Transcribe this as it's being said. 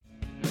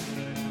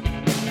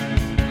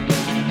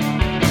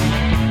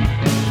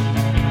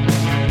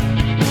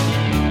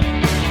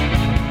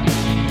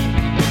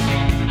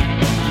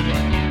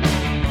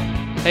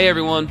Hey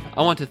everyone,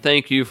 I want to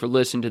thank you for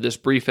listening to this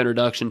brief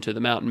introduction to the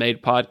Mountain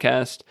Made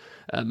podcast.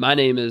 My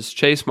name is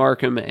Chase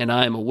Markham, and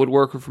I am a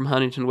woodworker from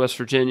Huntington, West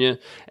Virginia,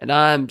 and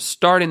I'm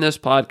starting this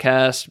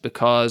podcast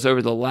because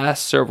over the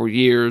last several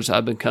years,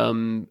 I've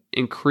become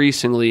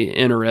increasingly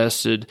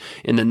interested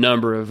in the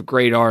number of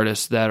great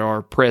artists that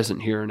are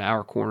present here in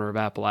our corner of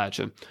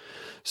Appalachia.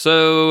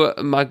 So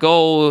my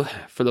goal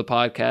for the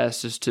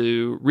podcast is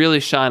to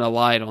really shine a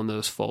light on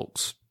those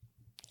folks.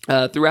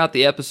 Throughout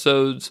the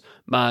episodes,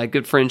 my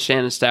good friend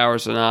Shannon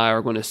Stowers and I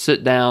are going to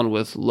sit down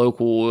with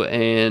local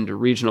and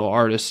regional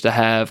artists to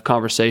have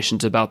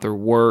conversations about their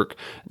work,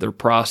 their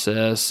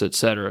process,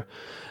 etc.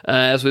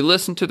 As we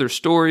listen to their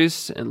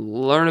stories and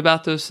learn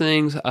about those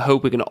things, I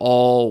hope we can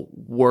all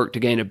work to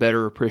gain a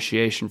better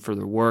appreciation for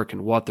their work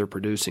and what they're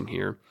producing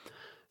here.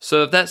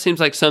 So if that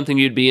seems like something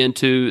you'd be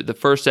into, the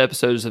first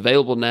episode is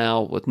available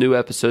now, with new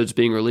episodes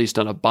being released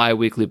on a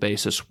bi-weekly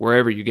basis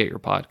wherever you get your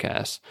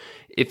podcasts.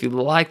 If you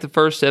like the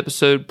first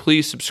episode,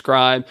 please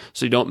subscribe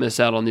so you don't miss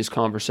out on these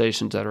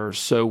conversations that are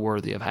so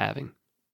worthy of having.